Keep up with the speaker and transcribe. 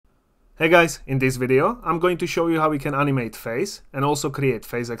Hey guys, in this video I'm going to show you how we can animate face and also create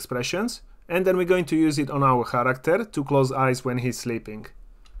face expressions, and then we're going to use it on our character to close eyes when he's sleeping.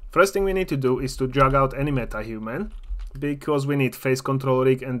 First thing we need to do is to drag out any metahuman, because we need face control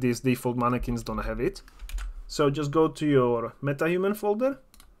rig and these default mannequins don't have it. So just go to your metahuman folder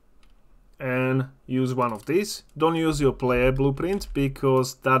and use one of these. Don't use your player blueprint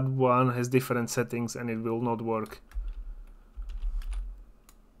because that one has different settings and it will not work.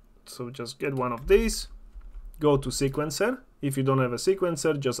 So just get one of these, go to sequencer. If you don't have a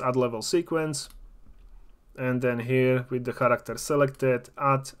sequencer, just add level sequence, and then here with the character selected,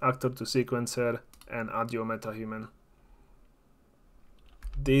 add actor to sequencer and add your metahuman.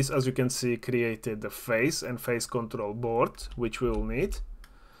 This, as you can see, created the face and face control board, which we will need.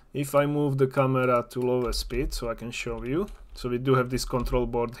 If I move the camera to lower speed so I can show you, so we do have this control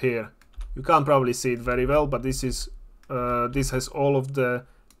board here. You can't probably see it very well, but this is this has all of the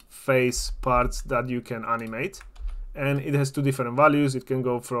face parts that you can animate, and it has two different values. It can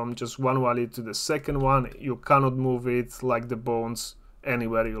go from just one value to the second one. You cannot move it like the bones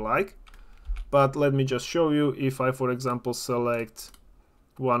anywhere you like, but let me just show you. If I, for example, select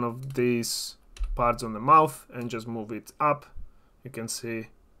one of these parts on the mouth and just move it up, you can see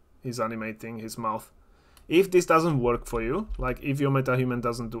he's animating his mouth. If this doesn't work for you, like if your metahuman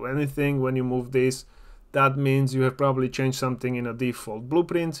doesn't do anything when you move this, that means you have probably changed something in a default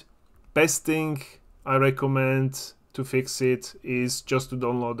blueprint. Best thing I recommend to fix it is just to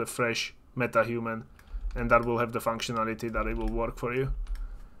download a fresh metahuman, and that will have the functionality that it will work for you.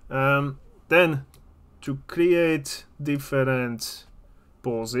 Then to create different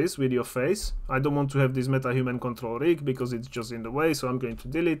poses with your face, I don't want to have this metahuman control rig because it's just in the way, so I'm going to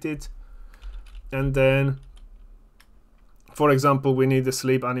delete it. And then, for example, we need a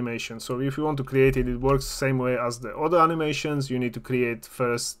sleep animation. So if you want to create it, it works the same way as the other animations. You need to create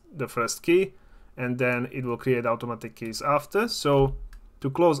first the first key, and then it will create automatic keys after. So to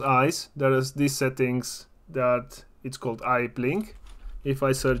close eyes, there is these settings that it's called eye blink. If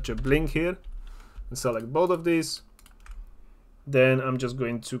I search a blink here and select both of these, then I'm just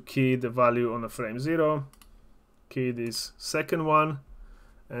going to key the value on the frame 0, key this second one.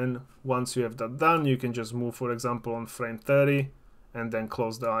 And once you have that done, you can just move, for example, on frame 30 and then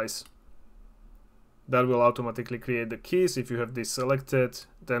close the eyes. That will automatically create the keys if you have this selected.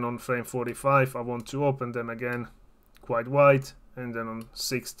 Then on frame 45, I want to open them again quite wide, and then on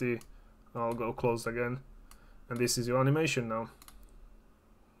 60, I'll go closed again. And this is your animation now.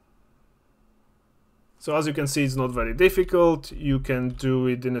 So as you can see, it's not very difficult. You can do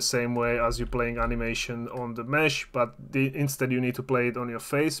it in the same way as you're playing animation on the mesh, but instead you need to play it on your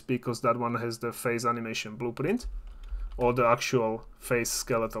face, because that one has the face animation blueprint or the actual face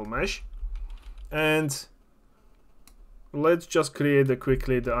skeletal mesh. And let's just create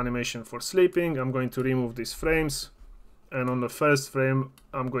quickly the animation for sleeping. I'm going to remove these frames, and on the first frame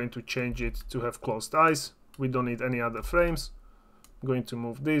I'm going to change it to have closed eyes. We don't need any other frames. I'm going to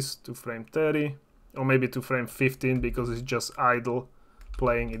move this to frame 30. Or maybe to frame 15, because it's just idle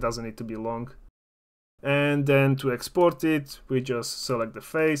playing, it doesn't need to be long. And then to export it, we just select the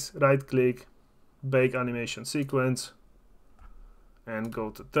face, right click, bake animation sequence, and go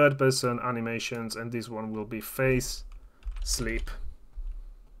to third person animations, and this one will be face sleep.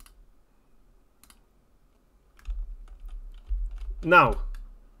 Now,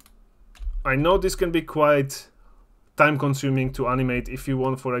 I know this can be quite time consuming to animate if you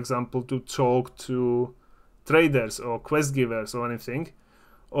want, for example, to talk to traders or quest givers or anything,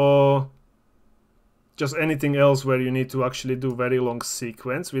 or just anything else where you need to actually do very long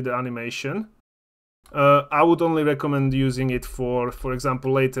sequence with the animation. I would only recommend using it for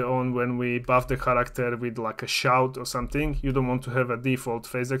example, later on when we buff the character with like a shout or something. You don't want to have a default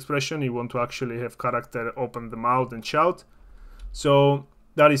face expression, you want to actually have character open the mouth and shout. So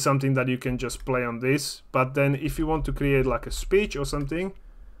that is something that you can just play on this. But then if you want to create like a speech or something,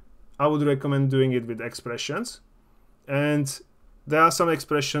 I would recommend doing it with expressions. And there are some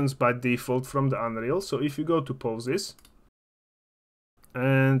expressions by default from the Unreal. So if you go to poses,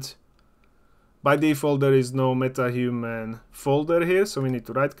 and by default there is no metahuman folder here, so we need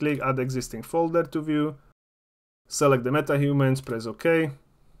to right click, add existing folder to view, select the metahumans, press OK,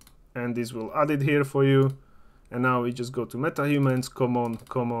 and this will add it here for you. And now we just go to metahumans,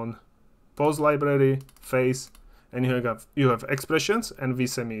 common, pose library, face, and you have expressions and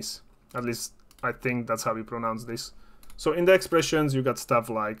visemis. At least I think that's how you pronounce this. So in the expressions you got stuff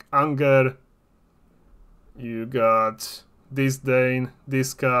like anger, you got disdain,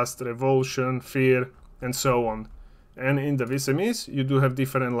 disgust, revulsion, fear, and so on. And in the visemis you do have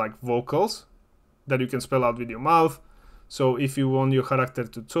different like vocals that you can spell out with your mouth. So if you want your character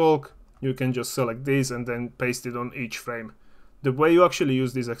to talk, you can just select this and then paste it on each frame. The way you actually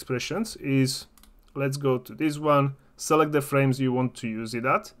use these expressions is, let's go to this one, select the frames you want to use it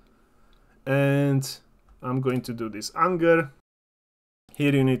at, and I'm going to do this anger.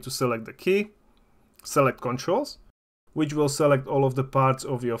 Here you need to select the key, select controls, which will select all of the parts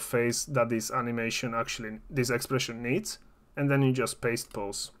of your face that this animation actually, this expression needs, and then you just paste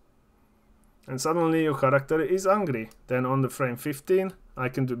pose. And suddenly your character is angry. Then on the frame 15, I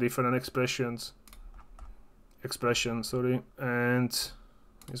can do different expression, and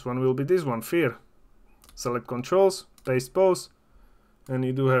this one will be this one, fear. Select controls, paste pose, and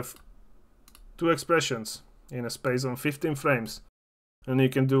you do have two expressions in a space on 15 frames. And you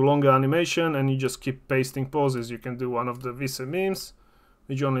can do longer animation and you just keep pasting poses. You can do one of the Vise memes,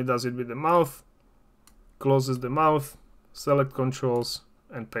 which only does it with the mouth, closes the mouth, select controls,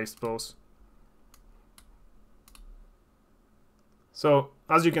 and paste pose. So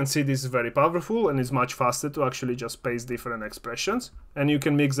as you can see, this is very powerful and it's much faster to actually just paste different expressions. And you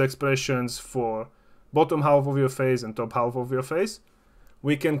can mix expressions for bottom half of your face and top half of your face.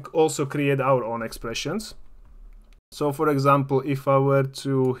 We can also create our own expressions. So for example, if I were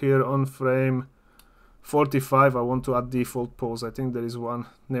to, here on frame 45, I want to add default pose. I think there is one,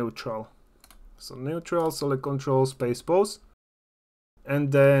 neutral. So neutral, select controls, paste pose.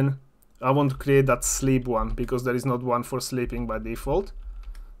 And then I want to create that sleep one because there is not one for sleeping by default.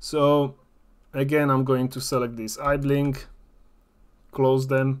 So again, I'm going to select this eye blink, close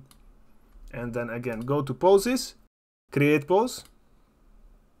them, and then again go to poses, create pose.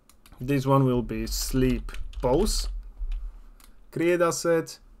 This one will be sleep pose. Create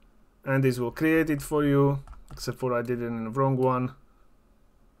asset, and this will create it for you, except for I did it in the wrong one.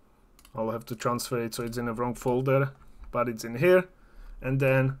 I'll have to transfer it so it's in the wrong folder, but it's in here. And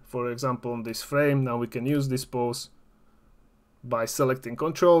then, for example, on this frame, now we can use this pose by selecting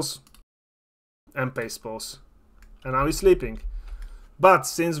controls and paste pose. And now he's sleeping. But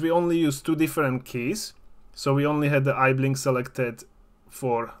since we only use two different keys, so we only had the eye blink selected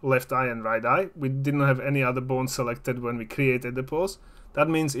for left eye and right eye, we didn't have any other bones selected when we created the pose. That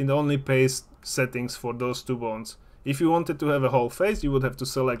means it only pastes settings for those two bones. If you wanted to have a whole face, you would have to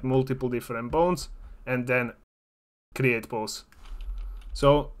select multiple different bones and then create pose.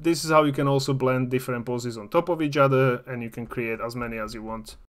 So this is how you can also blend different poses on top of each other, and you can create as many as you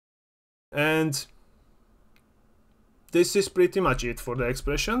want. And this is pretty much it for the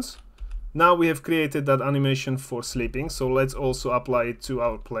expressions. Now we have created that animation for sleeping, so let's also apply it to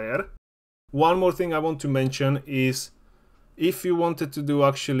our player. One more thing I want to mention is if you wanted to do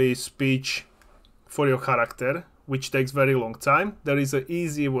actually speech for your character, which takes very long time, there is an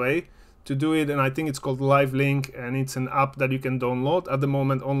easy way to do it, and I think it's called Live Link, and it's an app that you can download at the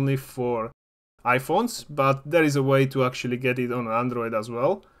moment only for iPhones, but there is a way to actually get it on Android as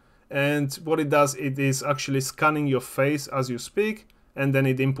well. And what it does, it is actually scanning your face as you speak, and then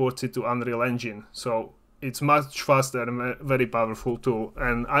it imports it to Unreal Engine. So it's much faster and a very powerful tool.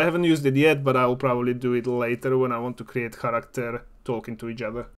 And I haven't used it yet, but I'll probably do it later when I want to create character talking to each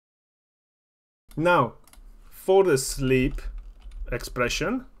other. Now, for the sleep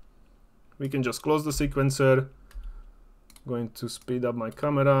expression, we can just close the sequencer. I'm going to speed up my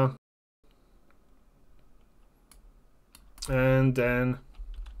camera. And then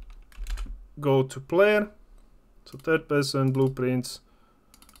go to player. So third person, blueprints,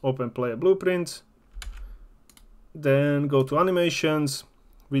 open player blueprint. Then go to animations.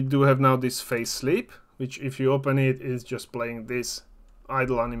 We do have now this face sleep, which if you open it is just playing this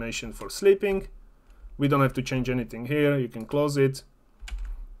idle animation for sleeping. We don't have to change anything here. You can close it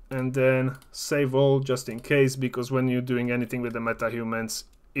and then save all just in case, because when you're doing anything with the MetaHumans,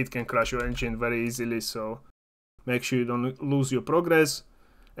 it can crash your engine very easily. So make sure you don't lose your progress.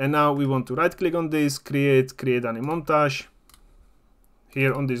 And now we want to right click on this, create Animmontage.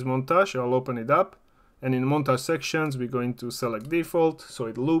 Here on this montage, I'll open it up. And in montage sections, we're going to select default, so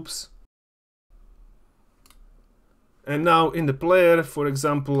it loops. And now in the player, for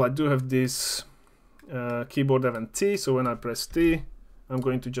example, I do have this keyboard event T. So when I press T, I'm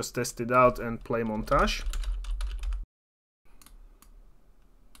going to just test it out and play montage.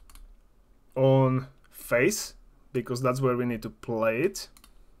 On face, because that's where we need to play it.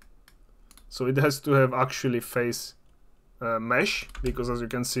 So it has to have actually face mesh, because as you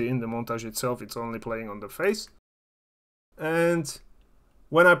can see in the montage itself, it's only playing on the face. And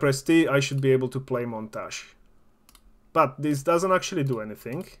when I press T, I should be able to play montage. But this doesn't actually do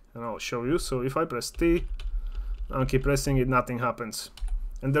anything, and I'll show you. So if I press T, I'll keep pressing it, nothing happens.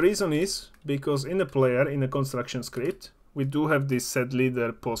 And the reason is because in the player, in the construction script, we do have this set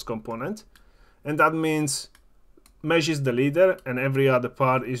leader pose component. And that means mesh is the leader and every other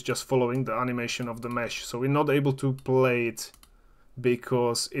part is just following the animation of the mesh. So we're not able to play it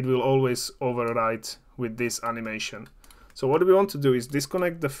because it will always overwrite with this animation. So what we want to do is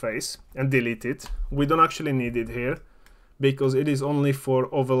disconnect the face and delete it. We don't actually need it here because it is only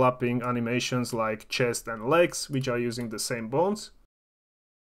for overlapping animations like chest and legs, which are using the same bones.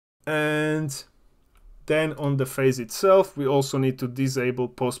 And then on the face itself, we also need to disable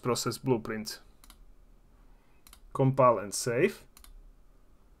post-process blueprint. Compile and save.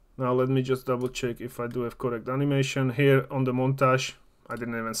 Now let me just double check if I do have correct animation. Here on the montage, I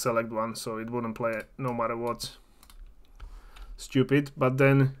didn't even select one, so it wouldn't play no matter what. Stupid. But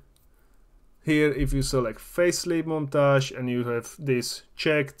then here, if you select face sleep montage and you have this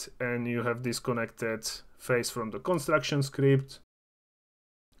checked and you have disconnected face from the construction script,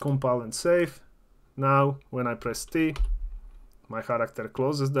 compile and save. Now when I press T, my character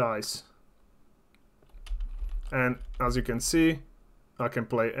closes the eyes. And as you can see, I can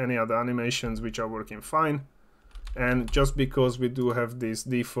play any other animations which are working fine. And just because we do have this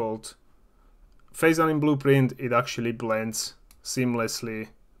default face anim blueprint, it actually blends seamlessly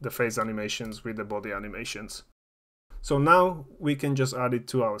the face animations with the body animations. So now we can just add it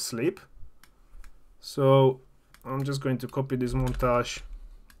to our sleep. So I'm just going to copy this montage,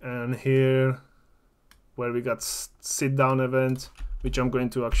 and here where we got sit down event, which I'm going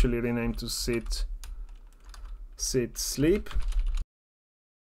to actually rename to sit sleep,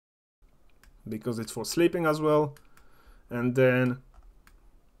 because it's for sleeping as well. And then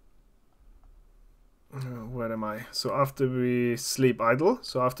where am I? So after we sleep idle,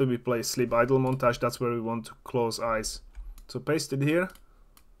 so after we play sleep idle montage, that's where we want to close eyes. So paste it here,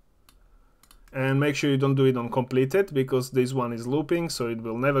 and make sure you don't do it on completed because this one is looping, so it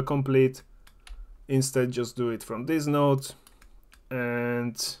will never complete. Instead, just do it from this node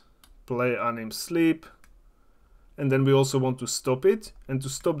and play anim sleep. And then we also want to stop it, and to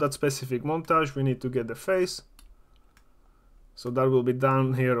stop that specific montage we need to get the face. So that will be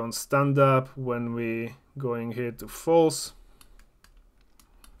down here on stand up. When we going here to false,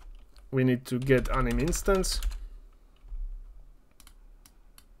 we need to get anim instance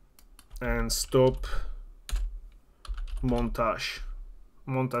and stop montage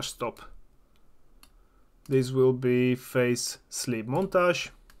stop. This will be face sleep montage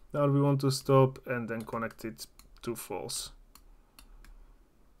that we want to stop, and then connect it to false.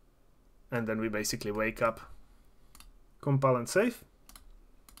 And then we basically wake up. Compile and save.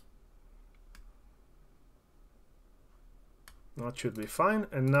 That should be fine.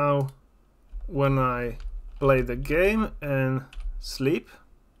 And now when I play the game and sleep,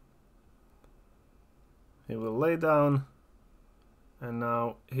 it will lay down. And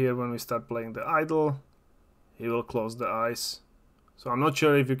now here when we start playing the idle, he will close the eyes. So I'm not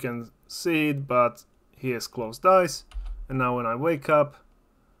sure if you can see it, but he has closed eyes. And now when I wake up,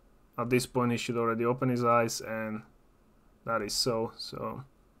 at this point he should already open his eyes, and that is so. So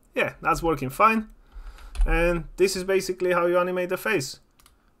yeah, that's working fine. And this is basically how you animate the face.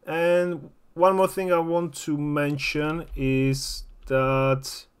 And one more thing I want to mention is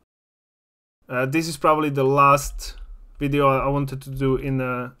that this is probably the last video I wanted to do in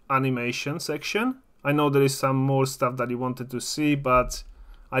the animation section. I know there is some more stuff that you wanted to see, but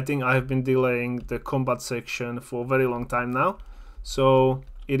I think I have been delaying the combat section for a very long time now. So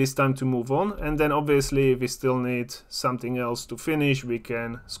it is time to move on. And then obviously if we still need something else to finish, we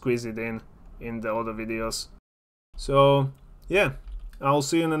can squeeze it in the other videos. So yeah, I'll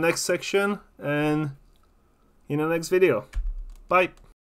see you in the next section and in the next video. Bye.